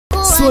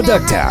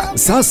Swadakta,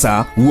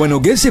 sasa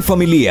wanogeshe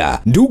familia,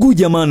 ndugu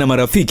jamaa na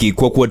marafiki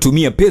kwa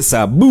kuwatumia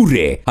pesa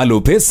bure.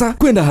 Halo Pesa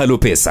kwenda Halo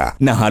Pesa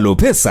na Halo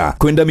Pesa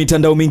kwenda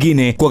mitandao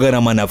mingine kwa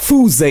gharama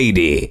nafuu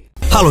zaidi.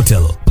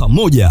 Halotel,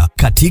 pamoja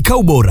katika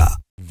ubora.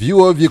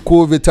 Vyuo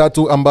vikuu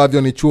vitatu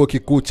ambavyo ni Chuo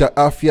Kikuu cha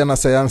Afya na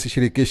Sayansi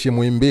Shirikishi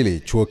Muhimbili,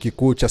 Chuo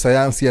Kikuu cha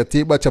Sayansi ya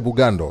Tiba cha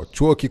Bugando,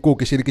 Chuo Kikuu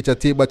Kishiriki cha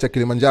Tiba cha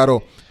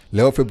Kilimanjaro,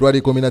 leo Februari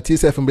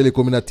 19,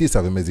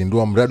 2019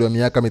 vimezindua mradi wa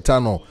miaka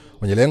mitano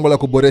wenye lengo la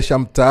kuboresha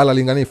mtaala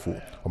linganifu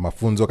wa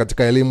mafunzo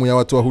katika elimu ya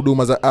watoa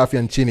huduma za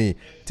afya nchini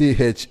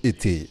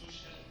THET.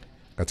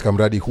 Katika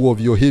mradi huo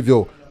vyuo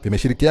hivyo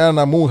vimeshirikiana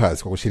na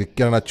Muhas kwa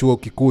kushirikiana na Chuo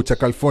Kikuu cha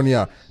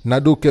California na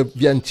Duke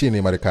vya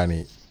nchini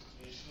Marekani.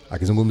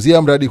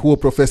 Akizungumzia mradi huo,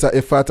 Profesa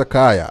Efata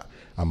Kaya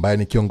ambaye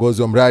ni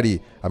kiongozi wa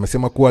mradi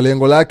amesema kuwa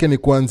lengo lake ni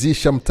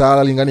kuanzisha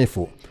mtaala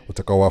linganifu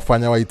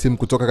utakaowafanya wahitimu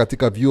kutoka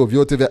katika vyuo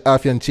vyote vya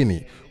afya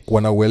nchini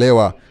kuwa na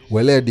uelewa,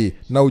 weledi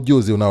na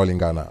ujuzi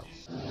unaolingana.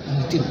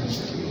 Mhitimu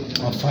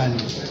wafanya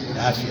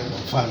afya,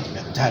 mfano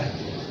daktari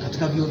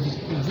katika vyuo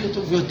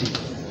vyote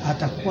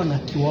hatakuwa na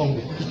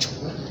kiwango hicho,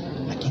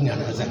 lakini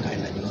anaweza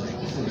kaenda juu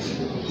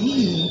zaidi.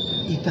 Hii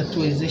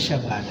itatuwezesha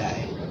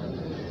baadaye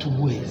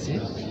tuweze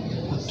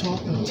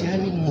kutoa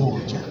mtihani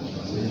mmoja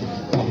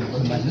wa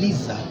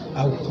kumaliza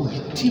au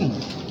kuhitimu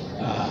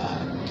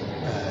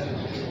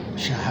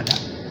shahada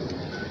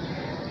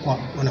kwa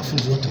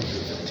wanafunzi wote wa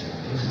vyuo vyote,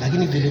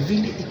 lakini vile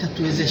vile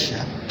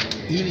itatuwezesha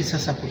ili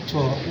sasa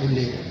kutoa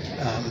ule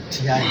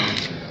mtihani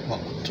wa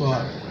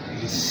kutoa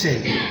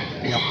leseni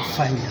ya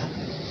kufanya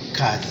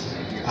kazi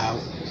au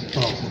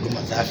kutoa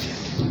huduma za afya,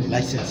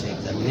 license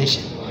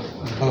examination,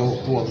 ambao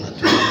huwa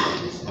unatolewa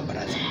na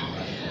baraza.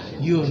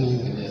 Hiyo ni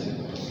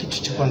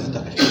kitu cha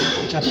kwanza.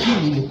 Cha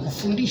pili ni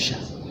kufundisha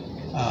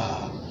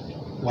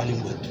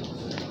walimu wetu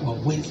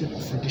waweze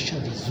kufundisha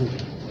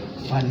vizuri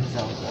fani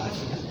zao za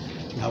afya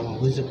na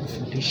waweze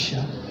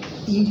kufundisha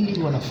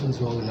ili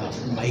wanafunzi wawe na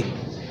umahiri,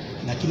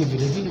 lakini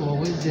vile vile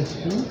waweze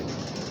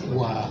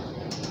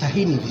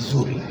kuwatahini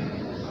vizuri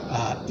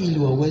ili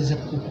waweze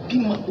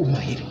kupima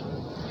umahiri.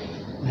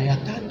 Na ya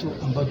tatu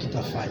ambayo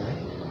tutafanya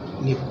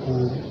ni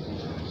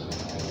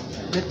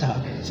kuleta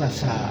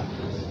sasa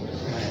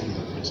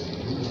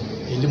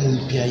elimu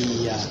mpya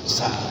hii ya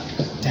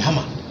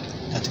tehama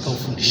katika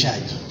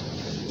ufundishaji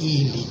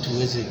ili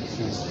tuweze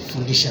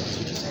kufundisha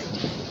vizuri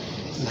zaidi.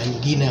 Na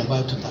nyingine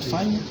ambayo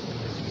tutafanya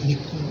ni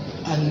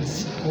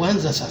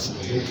kuanza sasa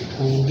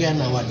kuongea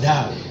na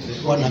wadau,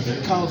 kwa na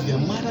vikao vya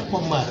mara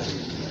kwa mara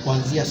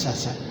kuanzia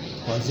sasa,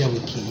 kuanzia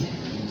wiki hii.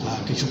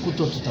 Kesho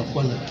kutwa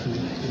tutakuwa na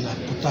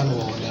mkutano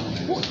wa wadau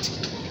wote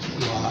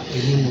wa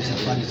elimu za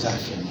fani za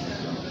afya.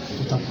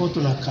 Tutakuwa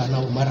tunakaa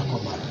nao mara kwa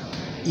mara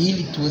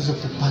ili tuweze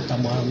kupata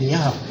maoni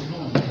yao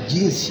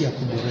jinsi ya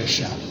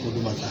kuboresha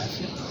huduma za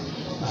afya,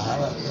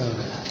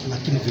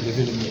 lakini vile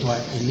vile kutoa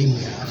elimu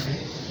ya afya,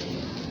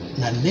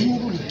 na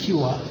lengo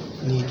likiwa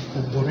ni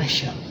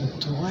kuboresha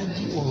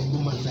utoaji wa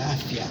huduma za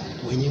afya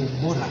wenye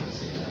ubora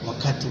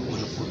wakati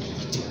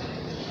wanapohitimu.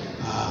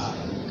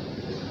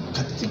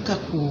 Katika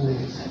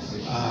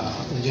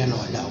kuongea na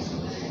wadau,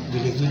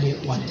 vile vile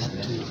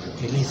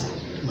watatueleza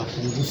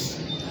mapungufu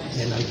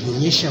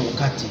yanayoonyesha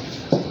wakati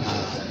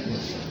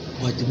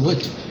wahitimu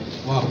wetu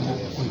wako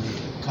kwenye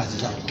kazi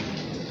zao.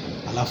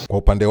 Kwa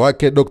upande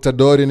wake Dr.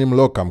 Dorin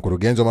Mloka,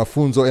 mkurugenzi wa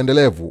mafunzo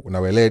endelevu na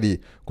weledi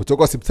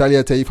kutoka Hospitali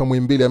ya Taifa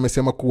Muhimbili,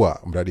 amesema kuwa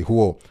mradi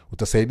huo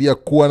utasaidia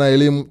kuwa na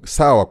elimu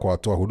sawa kwa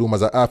watoa huduma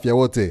za afya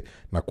wote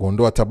na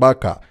kuondoa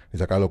tabaka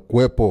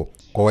litakalokuwepo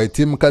kwa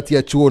wahitimu kati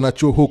ya chuo na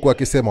chuo, huku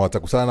akisema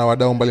watakusana na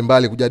wadau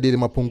mbalimbali kujadili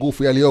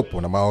mapungufu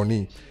yaliyopo na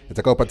maoni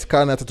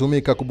yatakayopatikana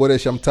yatatumika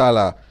kuboresha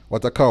mtaala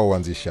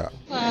watakaoanzisha.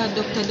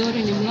 Dr.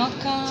 Dorin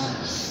Mloka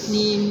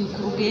ni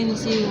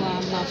mkurugenzi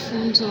wa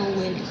mafunzo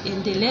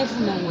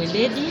endelevu na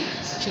weledi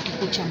Chuo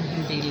Kikuu cha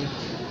Muhimbili.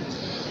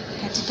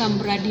 Katika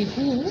mradi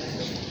huu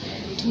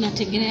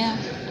tunategemea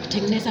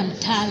kutengeneza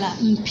mtaala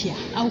mpya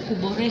au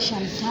kuboresha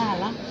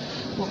mtaala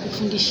wa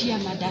kufundishia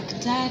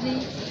madaktari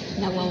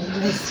na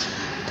wauguzi.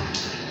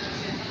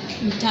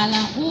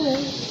 Mtaala huu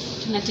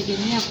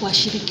tunategemea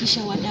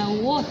kuwashirikisha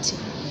wadau wote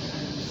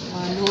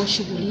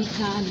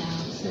wanaoshughulika na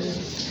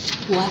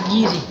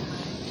kuajiri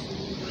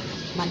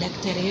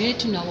madaktari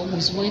wetu na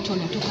wauguzi wetu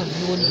wanaotoka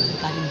vyuoni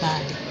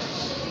mbalimbali.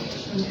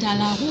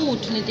 Mtaala huu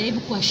tunajaribu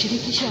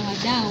kuwashirikisha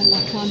wadau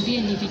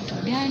watuambie ni vitu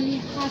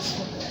gani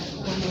hasa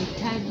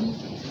wanahitaji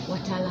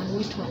wataalamu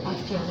wetu wa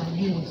afya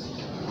wajue,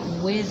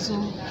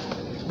 uwezo,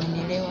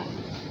 umeelewa,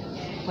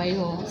 kwa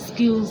hiyo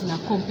skills na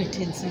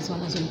competencies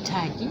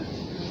wanazohitaji.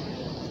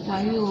 Kwa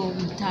hiyo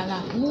mtaala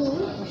huu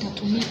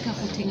utatumika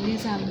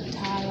kutengeneza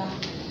mtaala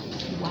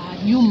wa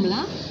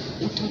jumla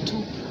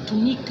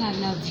utatumika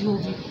na vyuo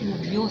vikuu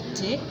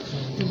vyote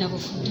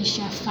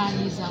vinavyofundisha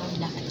fani za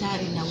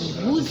udaktari na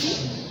uuguzi,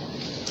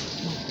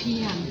 na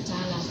pia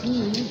mtaala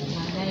huu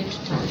baadaye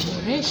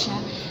tutaboresha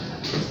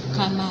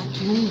kama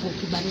kiungo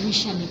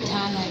kubadilisha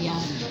mitaala ya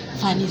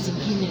fani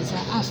zingine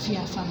za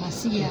afya,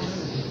 famasia,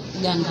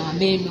 uganga wa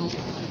meno,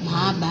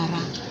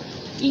 maabara,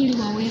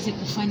 ili waweze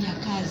kufanya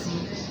kazi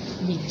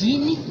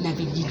mijini na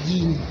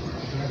vijijini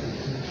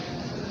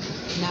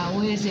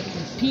waweze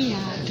kupia,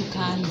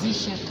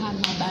 tukaanzisha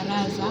kama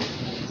baraza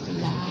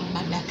la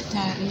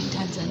madaktari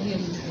Tanzania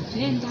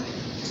linavyopenda,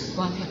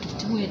 kwamba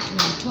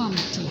tunatoa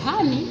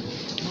mtihani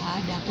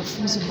baada ya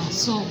kufuzu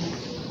masomo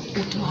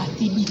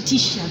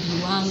utawathibitisha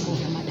viwango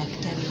vya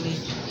madaktari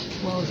wetu.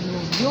 Kwa vyuo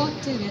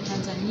vyote vya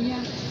Tanzania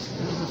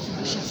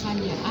vinavyofundisha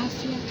fani ya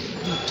afya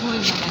vitoe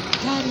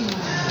madaktari na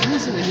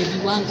wauguzi wenye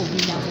viwango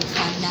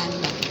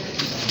vinavyofanana.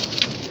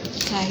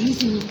 Saa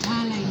hizi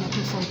mitaala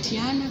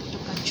inatofautiana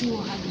kutoka chuo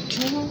hadi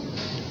chuo,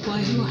 kwa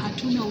hiyo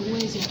hatuna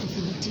uwezo wa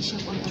kuthibitisha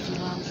kwamba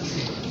viwango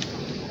viko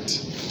tofauti.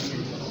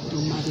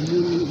 Ndio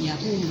madhumuni ya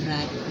huu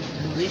mradi,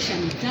 kuboresha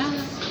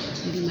mitaala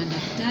ili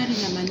madaktari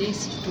na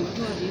manesi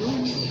kutoka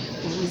vyuoni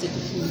waweze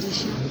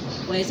kufundisha,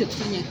 waweze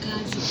kufanya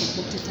kazi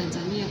popote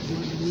Tanzania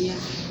kuhudumia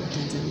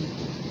Watanzania.